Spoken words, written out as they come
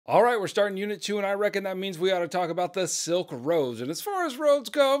All right, we're starting Unit 2, and I reckon that means we ought to talk about the Silk Roads. And as far as roads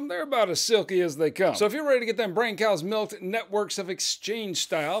go, they're about as silky as they come. So if you're ready to get them brain cows milked networks of exchange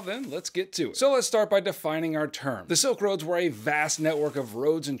style, then let's get to it. So let's start by defining our term. The Silk Roads were a vast network of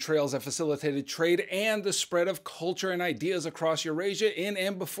roads and trails that facilitated trade and the spread of culture and ideas across Eurasia in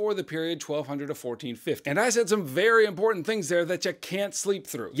and before the period 1200 to 1450. And I said some very important things there that you can't sleep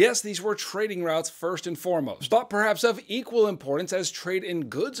through. Yes, these were trading routes first and foremost, but perhaps of equal importance as trade in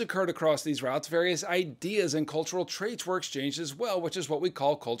goods occurred across these routes, various ideas and cultural traits were exchanged as well, which is what we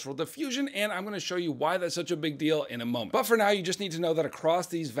call cultural diffusion, and I'm going to show you why that's such a big deal in a moment. But for now, you just need to know that across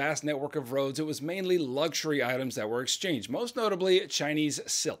these vast network of roads, it was mainly luxury items that were exchanged, most notably Chinese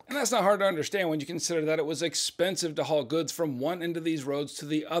silk. And that's not hard to understand when you consider that it was expensive to haul goods from one end of these roads to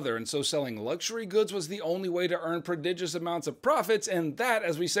the other, and so selling luxury goods was the only way to earn prodigious amounts of profits, and that,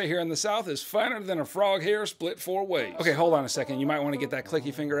 as we say here in the South, is finer than a frog hair split 4 ways. Okay, hold on a second. You might want to get that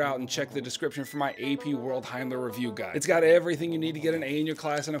clicky finger out and check the description for my AP World Heimler review guide. It's got everything you need to get an A in your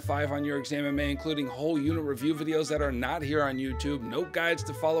class and a 5 on your exam MA, including whole unit review videos that are not here on YouTube, note guides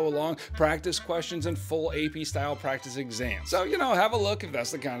to follow along, practice questions, and full AP style practice exams. So, have a look if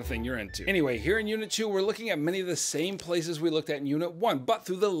that's the kind of thing you're into. Anyway, here in Unit 2, we're looking at many of the same places we looked at in Unit 1, but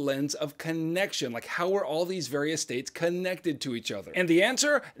through the lens of connection, like how are all these various states connected to each other? And the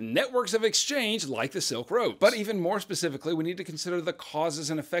answer, networks of exchange like the Silk Roads. But even more specifically, we need to consider the causes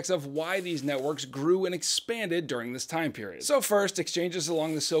and effects of why these networks grew and expanded during this time period. So first, exchanges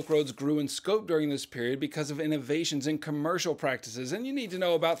along the Silk Roads grew in scope during this period because of innovations in commercial practices, and you need to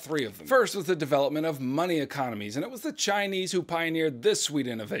know about 3 of them. First was the development of money economies, and it was the Chinese who pioneered this sweet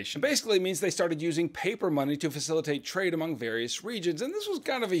innovation. Basically, it means they started using paper money to facilitate trade among various regions, and this was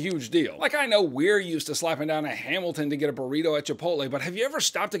kind of a huge deal. Like, I know we're used to slapping down a Hamilton to get a burrito at Chipotle, but have you ever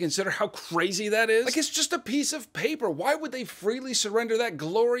stopped to consider how crazy that is? Like, it's just a piece of paper. Why would they freely surrender that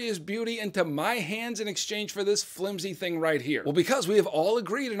glorious beauty into my hands in exchange for this flimsy thing right here? Well, because we have all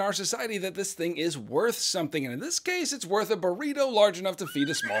agreed in our society that this thing is worth something, and in this case, it's worth a burrito large enough to feed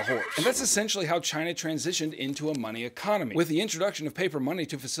a small horse. And that's essentially how China transitioned into a money economy. With the introduction of paper money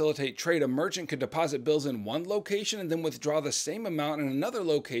to facilitate trade, a merchant could deposit bills in one location and then withdraw the same amount in another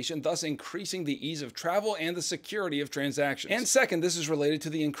location, thus increasing the ease of travel and the security of transactions. And second, this is related to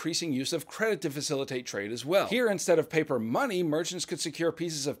the increasing use of credit to facilitate trade as well. Here, instead of paper money, merchants could secure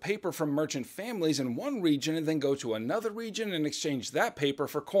pieces of paper from merchant families in one region and then go to another region and exchange that paper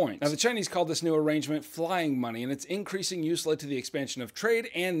for coins. Now, the Chinese called this new arrangement flying money, and its increasing use led to the expansion of trade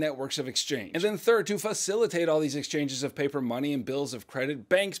and networks of exchange. And then third, to facilitate all these exchanges of paper money and bills of credit,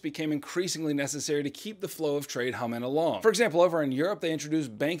 banks became increasingly necessary to keep the flow of trade humming along. For example, over in Europe, they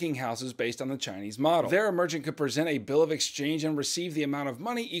introduced banking houses based on the Chinese model. There, a merchant could present a bill of exchange and receive the amount of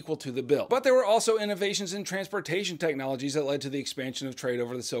money equal to the bill. But there were also innovations in transportation technologies that led to the expansion of trade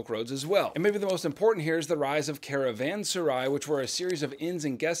over the Silk Roads as well. And maybe the most important here is the rise of caravanserai, which were a series of inns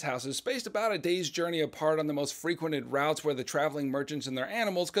and guest houses spaced about a day's journey apart on the most frequented routes where the traveling merchants and their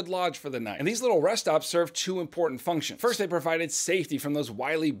animals could lodge for the night. And these little rest stops served 2 important functions. First, they provided safety from those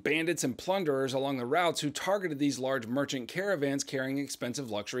wily bandits and plunderers along the routes who targeted these large merchant caravans carrying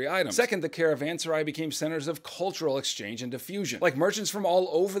expensive luxury items. Second, the caravanserai became centers of cultural exchange and diffusion. Like, merchants from all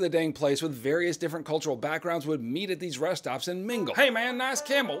over the dang place with various different cultural backgrounds would meet at these rest stops and mingle. Hey man, nice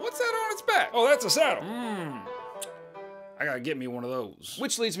camel. What's that on its back? Oh, that's a saddle. I gotta get me one of those.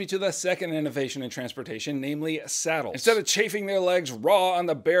 Which leads me to the second innovation in transportation, namely saddles. Instead of chafing their legs raw on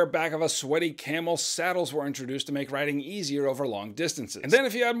the bare back of a sweaty camel, saddles were introduced to make riding easier over long distances. And then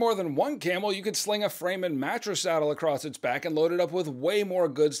if you had more than one camel, you could sling a frame and mattress saddle across its back and load it up with way more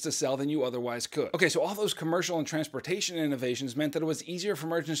goods to sell than you otherwise could. Okay, so all those commercial and transportation innovations meant that it was easier for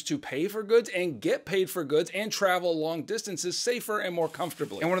merchants to pay for goods and get paid for goods and travel long distances safer and more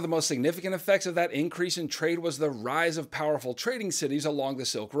comfortably. And one of the most significant effects of that increase in trade was the rise of powerful trading cities along the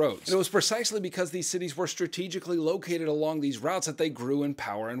Silk Roads. And it was precisely because these cities were strategically located along these routes that they grew in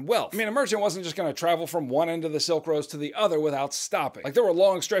power and wealth. I mean, a merchant wasn't just going to travel from one end of the Silk Roads to the other without stopping. Like, there were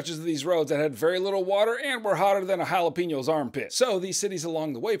long stretches of these roads that had very little water and were hotter than a jalapeno's armpit. So these cities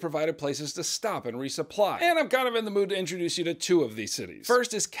along the way provided places to stop and resupply. And I'm kind of in the mood to introduce you to 2 of these cities.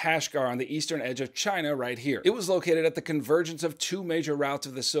 First is Kashgar on the eastern edge of China right here. It was located at the convergence of 2 major routes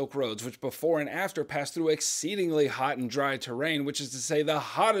of the Silk Roads, which before and after passed through exceedingly hot and dry dry terrain, which is to say the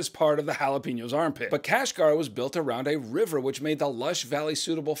hottest part of the jalapeno's armpit. But Kashgar was built around a river, which made the lush valley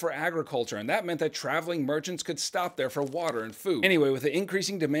suitable for agriculture, and that meant that traveling merchants could stop there for water and food. Anyway, with the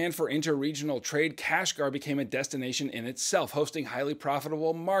increasing demand for inter-regional trade, Kashgar became a destination in itself, hosting highly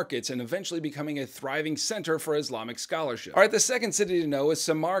profitable markets and eventually becoming a thriving center for Islamic scholarship. Alright, the second city to know is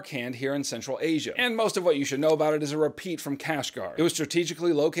Samarkand here in Central Asia, and most of what you should know about it is a repeat from Kashgar. It was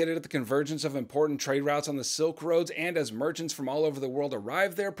strategically located at the convergence of important trade routes on the Silk Roads, and as merchants from all over the world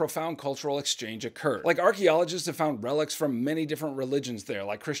arrived there, profound cultural exchange occurred. Like, archaeologists have found relics from many different religions there,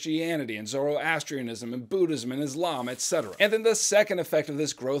 like Christianity and Zoroastrianism and Buddhism and Islam, etc. And then the second effect of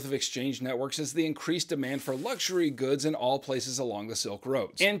this growth of exchange networks is the increased demand for luxury goods in all places along the Silk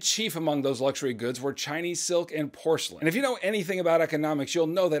Roads. And chief among those luxury goods were Chinese silk and porcelain. And if you know anything about economics, you'll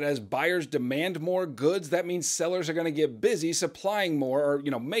know that as buyers demand more goods, that means sellers are going to get busy supplying more, or,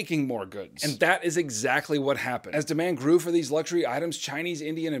 making more goods. And that is exactly what happened. As demand grew for these luxury items, Chinese,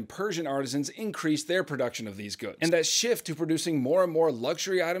 Indian, and Persian artisans increased their production of these goods. And that shift to producing more and more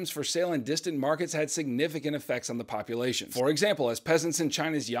luxury items for sale in distant markets had significant effects on the population. For example, as peasants in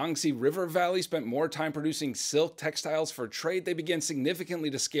China's Yangtze River Valley spent more time producing silk textiles for trade, they began significantly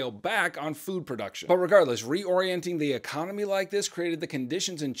to scale back on food production. But regardless, reorienting the economy like this created the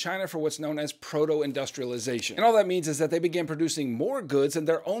conditions in China for what's known as proto-industrialization. And all that means is that they began producing more goods than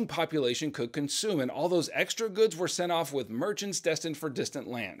their own population could consume, and all those extra goods were sent off with merchants destined for distant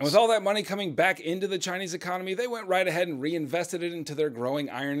lands. And with all that money coming back into the Chinese economy, they went right ahead and reinvested it into their growing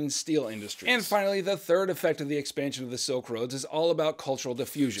iron and steel industries. And finally, the third effect of the expansion of the Silk Roads is all about cultural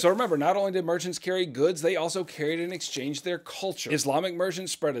diffusion. So remember, not only did merchants carry goods, they also carried and exchanged their culture. Islamic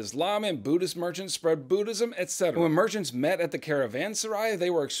merchants spread Islam, and Buddhist merchants spread Buddhism, etc. When merchants met at the caravanserai, they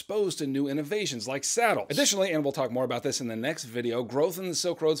were exposed to new innovations like saddles. Additionally, and we'll talk more about this in the next video, growth in the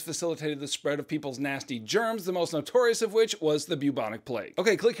Silk Roads facilitated the spread of people's nasty germs, the most notorious of which was the bubonic plague.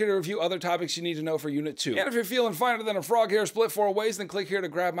 Okay, click here to review other topics you need to know for Unit 2. And if you're feeling finer than a frog hair split 4 ways, then click here to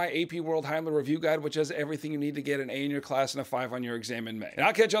grab my AP World Heimler Review Guide, which has everything you need to get an A in your class and a 5 on your exam in May. And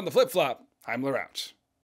I'll catch you on the flip-flop. Heimler out.